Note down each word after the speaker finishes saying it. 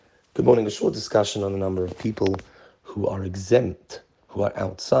Good morning. A short discussion on a number of people who are exempt, who are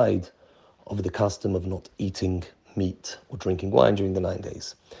outside of the custom of not eating meat or drinking wine during the 9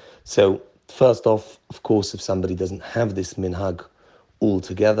 days. So, first off, of course, if somebody doesn't have this minhag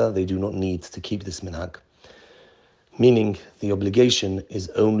altogether, they do not need to keep this minhag. Meaning, the obligation is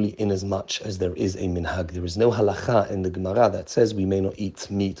only in as much as there is a minhag. There is no halacha in the Gemara that says we may not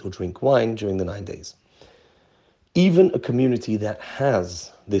eat meat or drink wine during the 9 days. Even a community that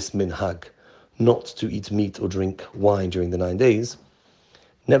has this minhag, not to eat meat or drink wine during the 9 days,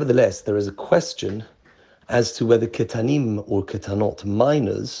 nevertheless, there is a question as to whether ketanim or ketanot,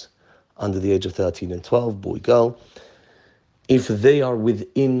 minors under the age of 13 and 12, boy, girl, if they are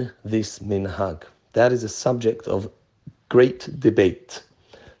within this minhag. That is a subject of great debate.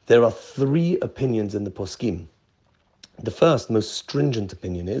 There are three opinions in the poskim. The first, most stringent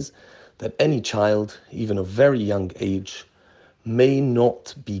opinion is that any child, even of very young age, may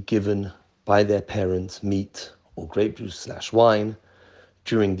not be given by their parents meat or grape juice / wine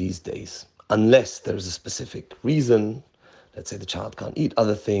during these days, unless there is a specific reason. Let's say the child can't eat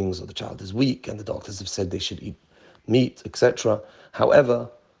other things, or the child is weak and the doctors have said they should eat meat, etc. However,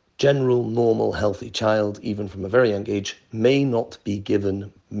 general, normal, healthy child, even from a very young age, may not be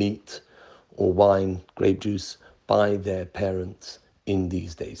given meat or wine, grape juice, by their parents in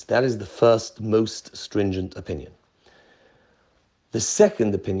these days. That is the first, most stringent opinion. The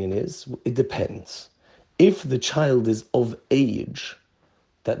second opinion is, it depends. If the child is of age,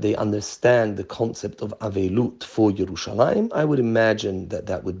 that they understand the concept of avelut for Yerushalayim, I would imagine that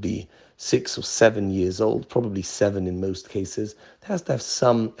that would be 6 or 7 years old, probably 7 in most cases. It has to have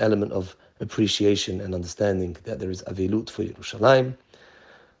some element of appreciation and understanding that there is avelut for Yerushalayim.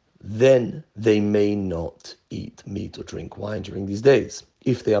 Then they may not eat meat or drink wine during these days.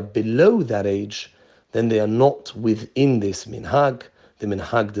 If they are below that age, then they are not within this minhag. The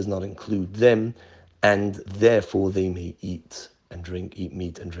minhag does not include them, and therefore they may eat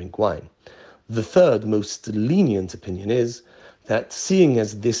meat and drink wine. The third, most lenient opinion is that seeing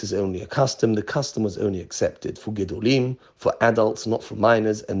as this is only a custom, the custom was only accepted for gedolim, for adults, not for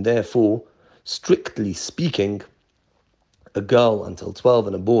minors, and therefore, strictly speaking, a girl until 12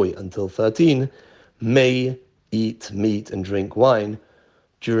 and a boy until 13 may eat meat and drink wine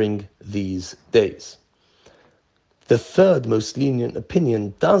during these days. The third most lenient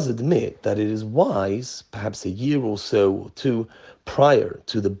opinion does admit that it is wise, perhaps a year or so or two prior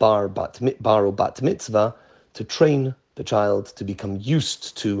to the bar or bat mitzvah, to train the child to become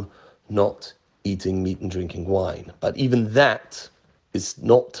used to not eating meat and drinking wine. But even that is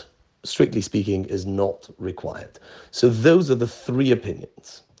not, strictly speaking, is not required. So those are the three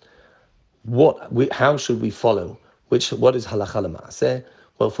opinions. How should we follow? What is halacha l'maaseh?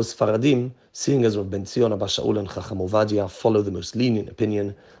 Well, for Sfaradim, seeing as Rav Ben Zion, Abba Shaul, and Chacham Ovadia follow the most lenient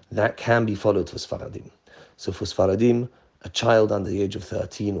opinion, that can be followed for Sfaradim. So for Sfaradim, a child under the age of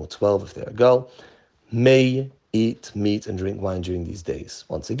 13 or 12, if they're a girl, may eat meat and drink wine during these days.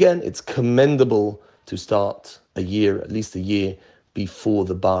 Once again, it's commendable to start at least a year, before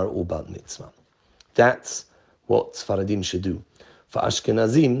the bar or bat mitzvah. That's what Sfaradim should do. For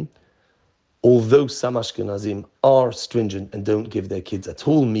Ashkenazim, although some Ashkenazim are stringent and don't give their kids at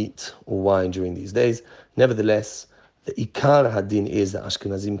all meat or wine during these days, nevertheless, the Ikar Hadin is that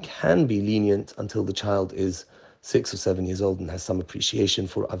Ashkenazim can be lenient until the child is 6 or 7 years old and has some appreciation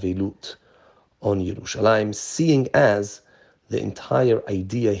for avelut on Yerushalayim, seeing as the entire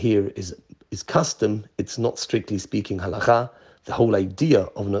idea here is custom. It's not strictly speaking halacha. The whole idea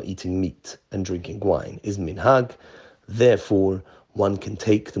of not eating meat and drinking wine is minhag. Therefore, one can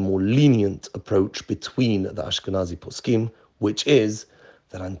take the more lenient approach between the Ashkenazi poskim, which is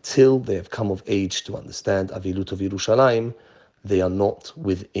that until they have come of age to understand avelut of Yerushalayim, they are not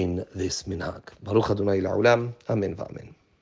within this minhag. Baruch Adonai la'olam. Amen v'amen.